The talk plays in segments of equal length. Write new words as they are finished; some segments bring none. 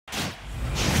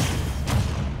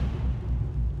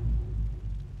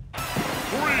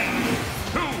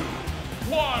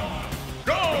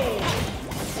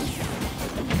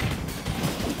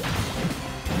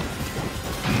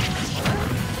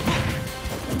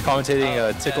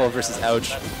commentating Tickle versus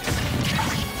Ouch. I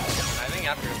think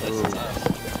after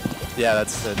this, yeah,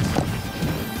 that's it.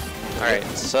 All right,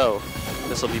 so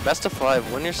this will be best of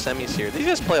 5 winner semis here. These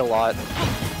guys play a lot.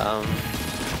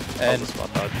 And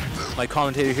my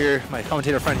commentator here, my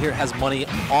commentator friend here, has money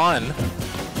on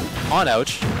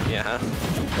Ouch. Yeah.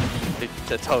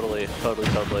 Totally.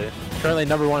 Currently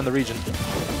 #1 in the region.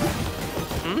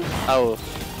 Oh.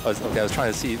 Okay, I was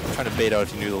trying to bait out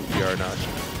if you knew the VR or not.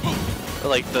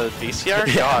 Like the VCR?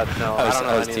 Yeah. God, no, I don't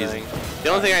know anything. Teasing. The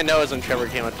only thing I know is when Trevor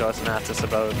came up to us and asked us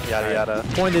about yada yada.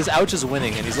 Point is, Ouch is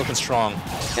winning and he's looking strong.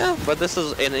 Yeah, but this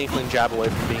is an inkling jab away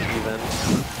from being even.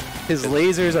 His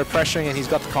lasers are pressuring and he's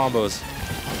got the combos.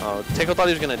 Oh, Tickle thought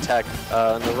he was going to tech,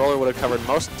 and the roller would have covered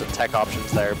most of the tech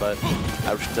options there, but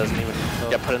Ouch doesn't even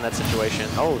get put in that situation.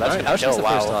 Oh, that's going to kill.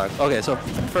 Wow. Okay, so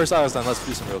first I was done. Let's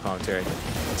do some real commentary.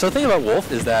 So the thing about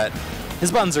Wolf is that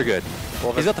his buttons are good.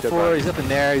 Wolf he's got the forward, he's got the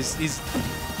nair, he's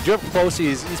you're up close,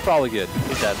 he's probably good.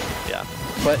 He's dead, yeah.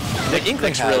 But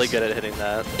Inklink's really good at hitting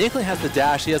that. Inkling has the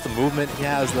dash, he has the movement, he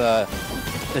has the...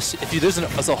 If there's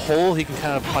a hole, he can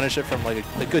kind of punish it from like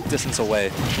a good distance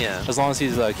away. Yeah. As long as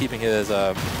he's keeping you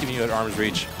at arm's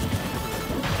reach.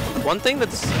 One thing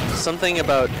that's something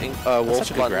about Wolf's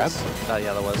buttons.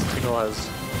 Yeah, that was.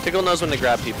 Tickle knows when to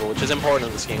grab people, which is important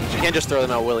in this game. You can't just throw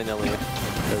them out willy-nilly,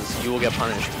 because you will get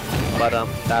punished. But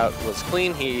that was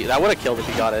clean. That would have killed if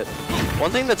he got it. One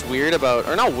thing that's weird about,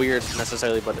 or not weird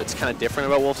necessarily, but it's kind of different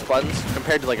about Wolf's buttons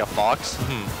compared to like a Fox.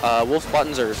 Wolf's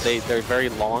buttons they're very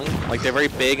long, like they're very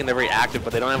big and they're very active,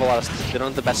 but they don't have they don't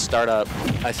have the best startup.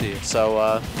 I see.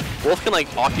 So Wolf can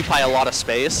like occupy a lot of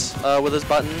space with his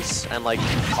buttons and like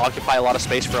occupy a lot of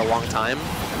space for a long time.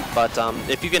 But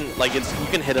if you can you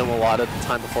can hit him a lot of the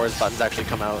time before his buttons actually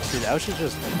come out. Dude, Ouch is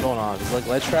just going on. He's like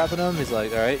ledge trapping him. He's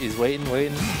like, all right, he's waiting.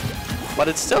 But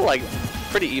it's still like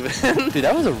pretty even. Dude,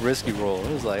 that was a risky roll.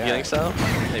 It was like, you think so?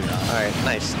 Maybe not. All right,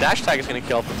 nice. Dash attack is gonna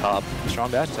kill off the top.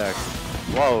 Strong dash attack.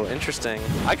 Whoa, interesting.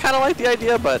 I kind of like the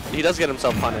idea, but he does get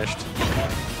himself punished.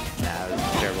 Nah, it was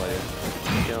a terrible idea.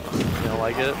 You don't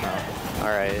like it? No.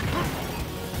 All right.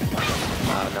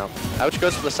 No. Ouch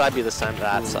goes for the side B this time.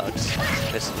 That sucks.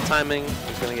 Misses the timing.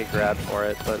 He's gonna get grabbed for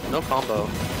it, but no combo.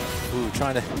 Ooh,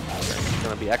 trying to.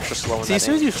 Gonna be extra slow in See, as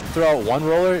soon as you throw out one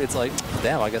roller, it's like,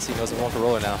 damn, I guess he knows I'm going for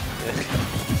roller now.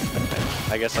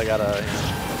 I guess I gotta.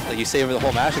 Like you save the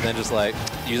whole match and then just like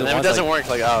use it. And if it doesn't work,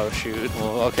 like, oh shoot.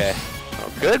 Well, okay.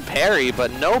 Oh, good parry,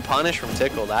 but no punish from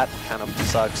Tickle. That kind of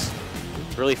sucks.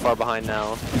 Really far behind now.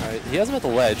 All right, he has him at the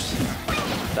ledge.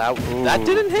 That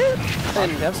didn't hit.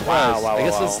 Wow. I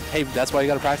guess hey, that's why you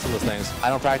gotta practice those things. I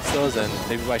don't practice those, and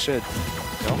maybe I should.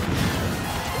 No.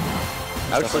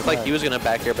 Ouch looked like he was gonna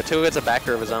back here, but Tickle gets a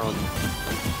backer of his own.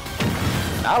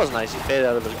 That was nice. He faded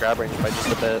out of his grab range by just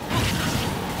a bit.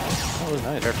 That was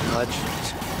nice. From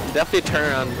ledge. Definitely a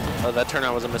turnaround. That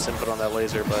turnaround was a misinput on that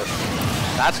laser, but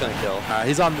that's gonna kill.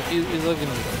 He's looking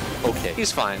okay.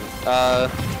 He's fine.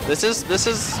 This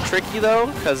is tricky though,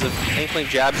 because if Inkling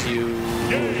jabs you,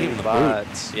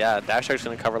 but yeah, dash attack's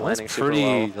gonna cover landing super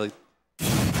well. Like,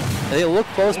 they look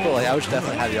close, but like Ouch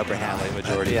definitely had the upper hand, like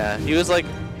majority. Yeah, he was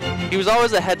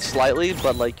always ahead slightly,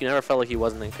 but like you never felt like he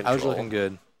wasn't in control. Ouch looking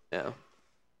good. Yeah.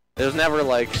 There was never a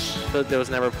point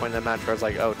in that match where I was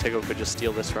like, oh, Tickle could just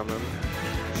steal this from him.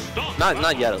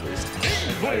 Not yet, at least.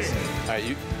 All right,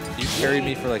 you carried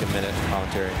me for like a minute in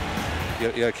commentary.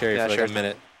 You gotta carry for like a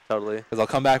minute. Totally. Because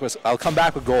I'll come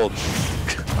back with gold.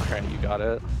 All right, you got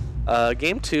it.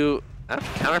 Game 2. I have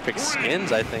to counterpick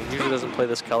skins. I think usually doesn't play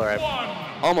this color.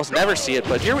 I almost never see it,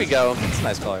 but here we go. It's a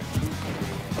nice color.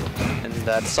 And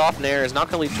that soft nair is not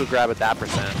going to lead to a grab at that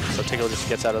percent, so Tickle just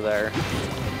gets out of there.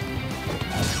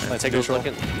 And Tickle's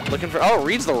looking for. Oh,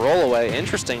 reads the roll away.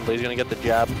 Interesting, but he's going to get the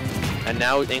jab. And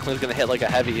now Inkling's going to hit like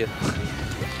a heavy.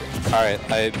 All right,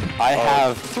 I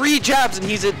have 3 jabs and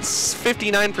he's at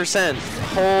 59%.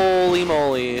 Holy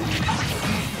moly! All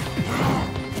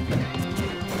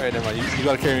right, never mind. You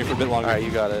got to carry me for a bit longer. All right,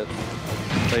 you got it.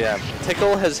 So yeah,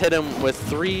 Tickle has hit him with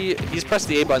 3. He's pressed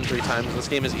the A button 3 times. This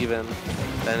game is even.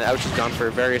 And Ouch has gone for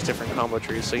various different combo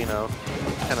trees. So you know,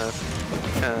 kind of,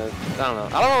 I don't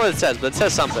know. I don't know what it says, but it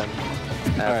says something.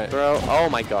 All right. Throw. Oh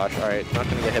my gosh! All right, not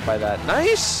gonna get hit by that.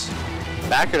 Nice.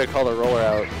 Backer to call the roller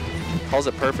out. Calls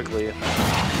it perfectly.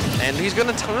 And he's going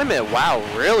to time it. Wow,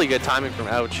 really good timing from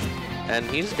Ouch. And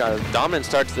he's got a dominant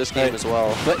start to this game as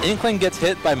well. But Inkling gets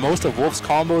hit by most of Wolf's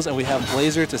combos, and we have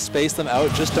Laser to space them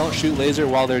out. Just don't shoot Laser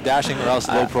while they're dashing or else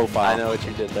low profile. I know what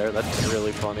you did there. That's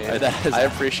really funny. I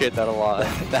appreciate that a lot. I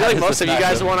feel like most of you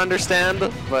guys won't understand,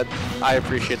 but I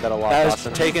appreciate that a lot. That was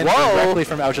taken directly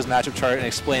from Ouch's matchup chart and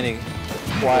explaining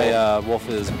why Wolf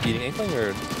is beating Inkling,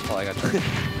 or... Oh, I got turned.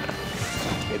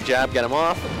 Good jab, get him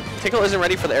off. Tickle isn't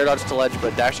ready for the air dodge to ledge,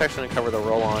 but dash attack's going to cover the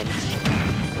roll on.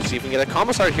 Let's see if we can get a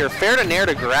combo start here. Fair to nair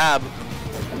to grab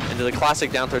into the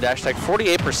classic down throw dash attack.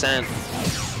 48%.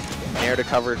 Nair to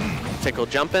cover. Tickle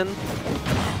jumping.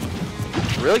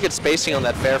 Really good spacing on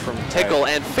that fair from Tickle,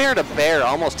 and fair to bear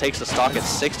almost takes the stock at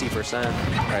 60%.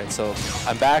 All right, so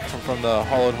I'm back from the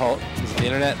hollowed halt. This is the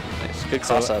internet. Nice. Good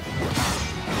cross-up.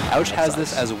 Ouch has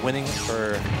this as winning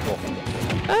for Wolf.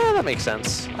 That makes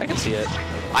sense. I can see it.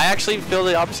 I actually feel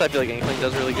the opposite. I feel like Inkling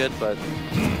does really good, but,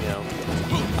 you know,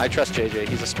 I trust JJ.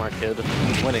 He's a smart kid.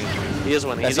 He's winning. He is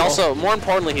winning. He's also, more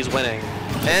importantly, he's winning.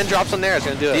 And drops on there. It's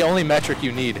going to do it. The only metric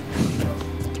you need.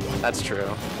 That's true.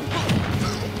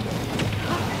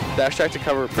 Dash attack to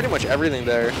cover pretty much everything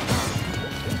there.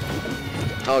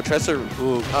 Oh, tries to...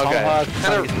 Ooh, okay.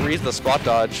 Kind of reads the spot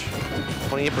dodge.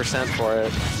 28% for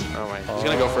it. Oh my. He's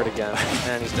going to go for it again.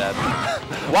 And he's dead.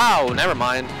 Wow, never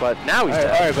mind. But now he's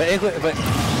dead. All right, but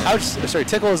Ouch, sorry,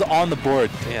 Tickle is on the board.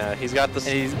 Yeah, he's got this.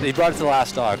 And he brought it to the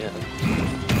last stock. Yeah.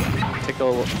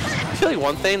 Tickle... I feel like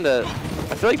one thing that...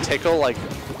 I feel like Tickle, like,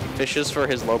 fishes for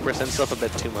his low percent stuff a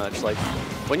bit too much. Like,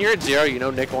 when you're at 0, you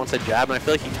know Nick wants a jab, and I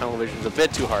feel like he tunnel visions a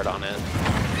bit too hard on it.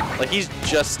 Like, he's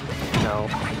just, you know...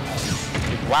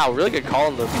 Wow, really good call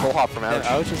on the full hop from Ouch.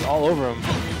 Yeah, Ouch is all over him.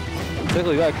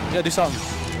 Tickle, you gotta do something.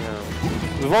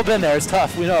 Yeah. We've all been there, it's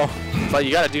tough, we know. But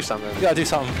you gotta do something. You gotta do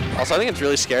something. Also, I think it's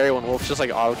really scary when Wolf's just like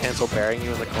auto-cancel bearing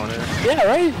you in the corner. Yeah,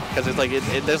 right? Because it's like,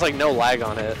 there's like no lag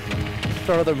on it.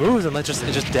 Throw other moves and it's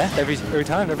just death every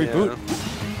time, every boot.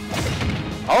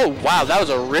 Oh, wow, that was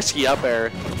a risky up air.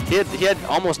 He had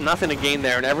almost nothing to gain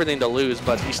there and everything to lose,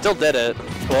 but he still did it.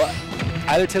 Well,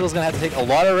 either Tickle's gonna have to take a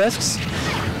lot of risks,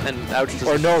 and Ouch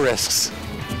or no risks.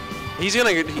 He's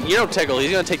gonna, you know, Tickle.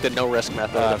 He's gonna take the no risk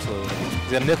method. Absolutely.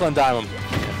 He's gonna nickel and dime him.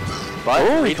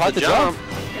 But he caught the jump.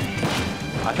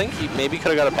 I think he maybe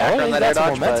could have got a back on that air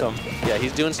dodge, but yeah,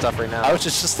 he's doing stuff right now. I was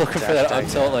just looking for that up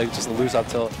tilt, like just a loose up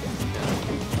tilt.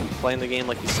 Playing the game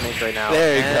like he's Snake right now.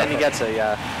 There you go. And he gets it,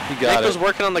 yeah. He got Nick was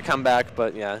working on the comeback,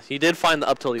 but yeah, he did find the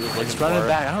up tilt he was looking for. Running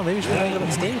back. I don't know, maybe he's running up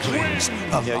on stage.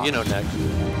 Yeah, you know Nick.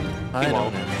 He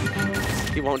won't.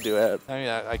 He won't do it. I mean,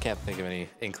 I can't think of any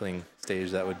Inkling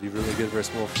stage that would be really good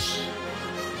versus Wolf.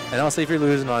 And honestly, if you're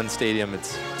losing on Stadium,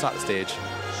 it's not the stage.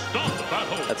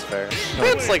 That's fair. No.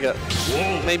 It's like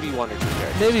maybe one or two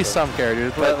characters. Maybe some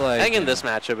characters, but like... I think in this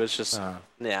matchup, it's just...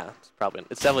 yeah,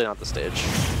 it's definitely not the stage.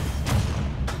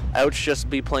 Ouch just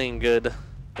be playing good.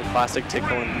 The classic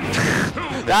Tickle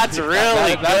and... That's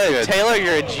really good. Taylor,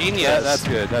 you're a genius. That's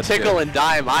good. That's Tickle good. and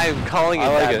dime. I am calling it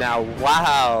that now.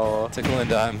 Wow. Tickle and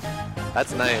dime.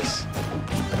 That's nice.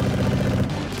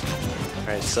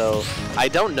 Alright, so I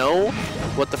don't know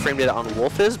what the frame data on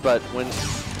Wolf is, but when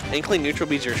Inkling neutral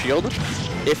beats your shield,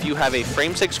 if you have a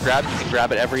frame 6 grab, you can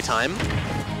grab it every time.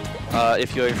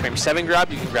 If you have a frame 7 grab,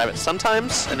 you can grab it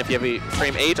sometimes, and if you have a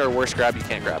frame 8 or worse grab, you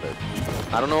can't grab it.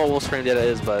 I don't know what Wolf's frame data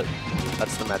is, but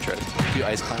that's the metric. Do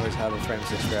Ice Climbers have a frame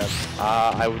 6 grab?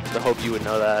 I would hope you would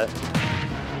know that,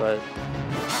 but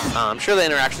I'm sure the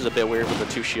interaction's a bit weird with the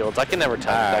 2 shields. I can never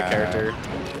tell with that character.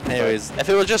 Anyways, but if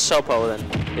it was just Sopo,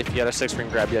 then if you had a 6 frame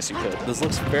grab, yes, you could. This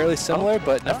looks fairly similar,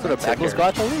 but Tickle's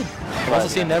got the lead.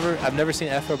 I've never seen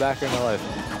F-throw backer in my life.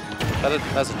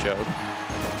 That's a joke.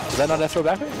 Was that not F-throw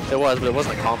backer? It was, but it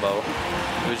wasn't a combo.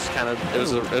 It was just kind of, it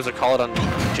was a call it on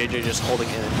JJ just holding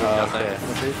in and doing nothing. Okay.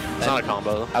 It's not a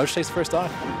combo. Ouch takes the first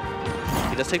stock.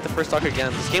 He does take the first stock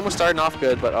again. This game was starting off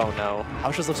good, but oh no.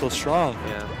 Ouch just looks so strong.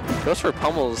 Yeah. Goes for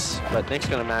pummels, but Nick's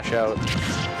gonna mash out.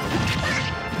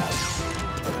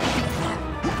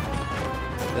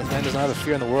 This man doesn't have a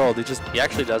fear in the world. He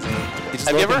actually doesn't.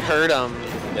 Have you ever heard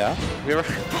Yeah? Have you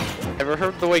ever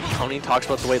heard the way Coney talks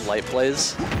about the way Light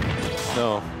plays?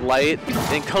 No. Light,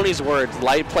 in Coney's words,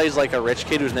 Light plays like a rich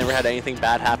kid who's never had anything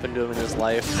bad happen to him in his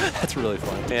life. That's really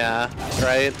fun. Yeah,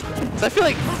 right? So I feel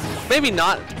like maybe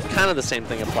not kind of the same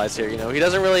thing applies here, you know? He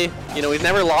doesn't really, you know, he's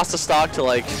never lost a stock to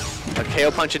like a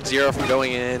KO punch at 0 from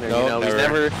going in, or you know, he's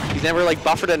never like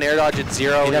buffered an air dodge at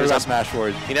 0. He never got smashed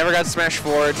forward. He never got smashed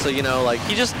forward, so you know, like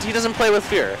he doesn't play with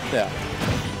fear. Yeah.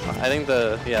 I think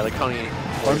the Coney.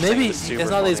 Or maybe it's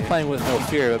not that he's playing with no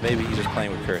fear, but maybe he's just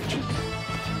playing with courage.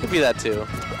 Could be that too.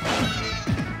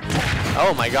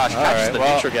 Oh my gosh, catches the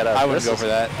neutral get up. I wouldn't go for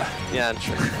that. Yeah,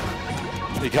 sure.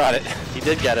 He got it. He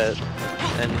did get it.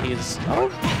 And he's...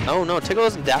 Oh no, Tickle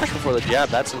doesn't dash before the jab.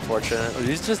 That's unfortunate.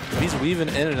 He's weaving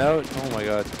in and out. Oh my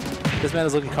god. This man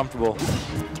is looking comfortable.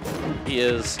 He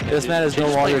is. This man is no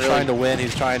longer trying to win.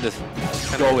 He's trying to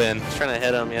go in. He's trying to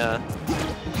hit him, yeah.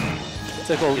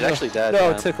 Tickle. He's actually dead.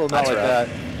 No, yeah. Tickle, not like that.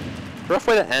 Rough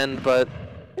way to end, but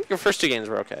think your first 2 games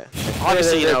were okay.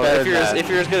 Obviously, you know, if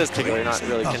you're as good as Tickle, you're not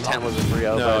really content with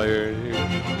Rio. No,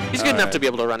 he's good enough to be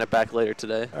able to run it back later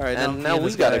today. All right, and now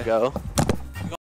we gotta go.